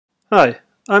Hi,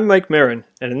 I'm Mike Marin,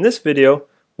 and in this video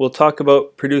we'll talk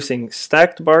about producing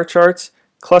stacked bar charts,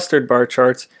 clustered bar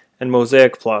charts, and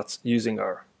mosaic plots using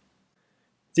R.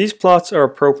 These plots are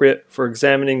appropriate for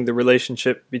examining the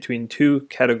relationship between two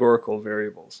categorical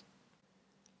variables.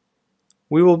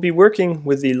 We will be working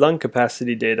with the lung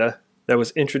capacity data that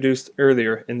was introduced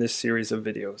earlier in this series of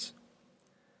videos.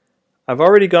 I've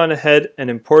already gone ahead and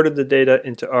imported the data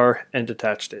into R and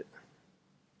attached it.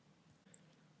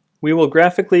 We will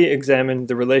graphically examine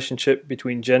the relationship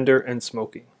between gender and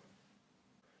smoking.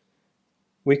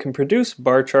 We can produce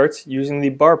bar charts using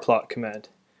the barplot command.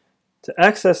 To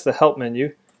access the help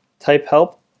menu, type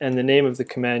help and the name of the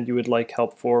command you would like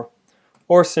help for,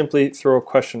 or simply throw a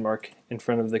question mark in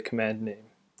front of the command name.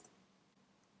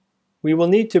 We will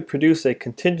need to produce a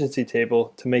contingency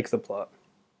table to make the plot.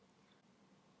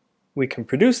 We can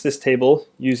produce this table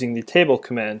using the table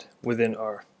command within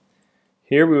R.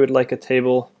 Here we would like a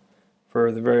table for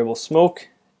the variable smoke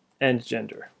and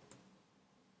gender.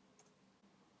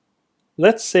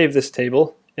 Let's save this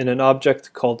table in an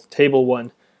object called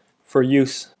table1 for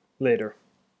use later.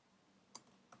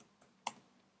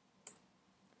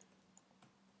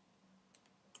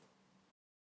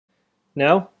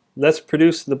 Now let's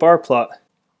produce the bar plot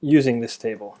using this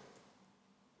table.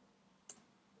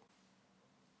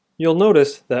 You'll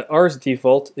notice that R's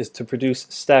default is to produce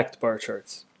stacked bar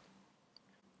charts.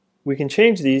 We can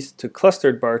change these to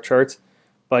clustered bar charts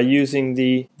by using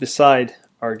the beside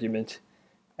argument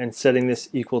and setting this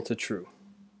equal to true.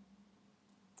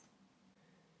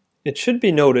 It should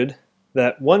be noted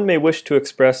that one may wish to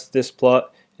express this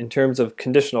plot in terms of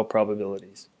conditional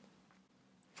probabilities.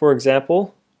 For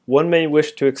example, one may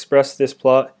wish to express this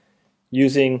plot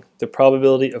using the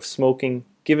probability of smoking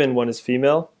given one is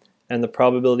female and the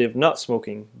probability of not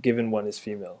smoking given one is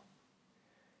female.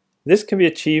 This can be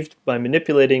achieved by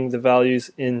manipulating the values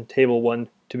in table 1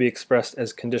 to be expressed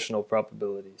as conditional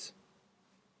probabilities.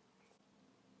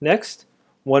 Next,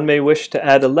 one may wish to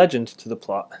add a legend to the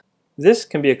plot. This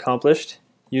can be accomplished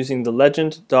using the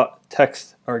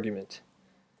legend.text argument.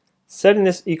 Setting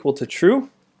this equal to true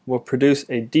will produce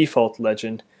a default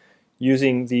legend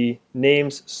using the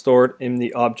names stored in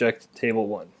the object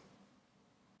table1.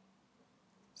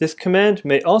 This command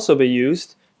may also be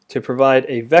used to provide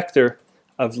a vector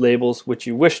of labels which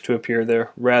you wish to appear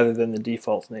there rather than the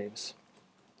default names.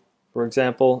 For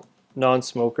example,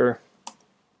 non-smoker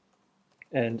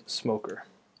and smoker.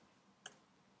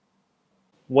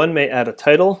 One may add a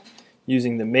title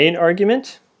using the main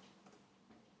argument,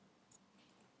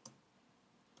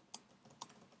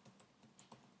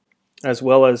 as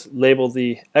well as label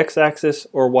the x-axis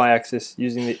or y-axis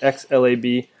using the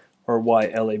xlab or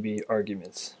ylab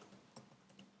arguments.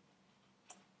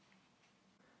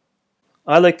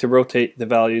 I like to rotate the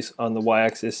values on the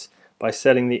y-axis by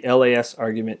setting the las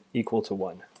argument equal to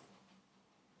 1.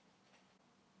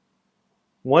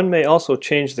 One may also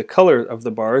change the color of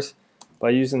the bars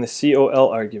by using the col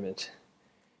argument.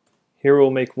 Here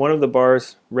we'll make one of the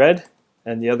bars red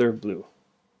and the other blue.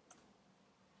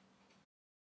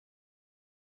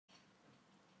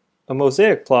 A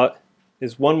mosaic plot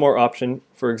is one more option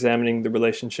for examining the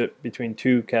relationship between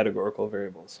two categorical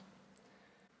variables.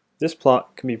 This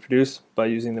plot can be produced by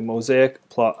using the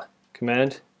mosaicplot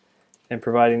command and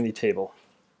providing the table.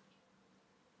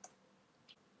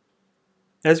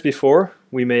 As before,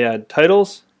 we may add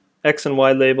titles, x and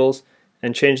y labels,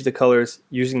 and change the colors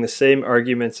using the same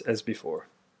arguments as before.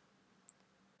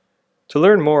 To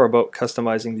learn more about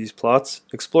customizing these plots,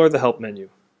 explore the help menu.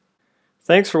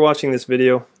 Thanks for watching this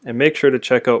video, and make sure to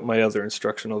check out my other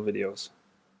instructional videos.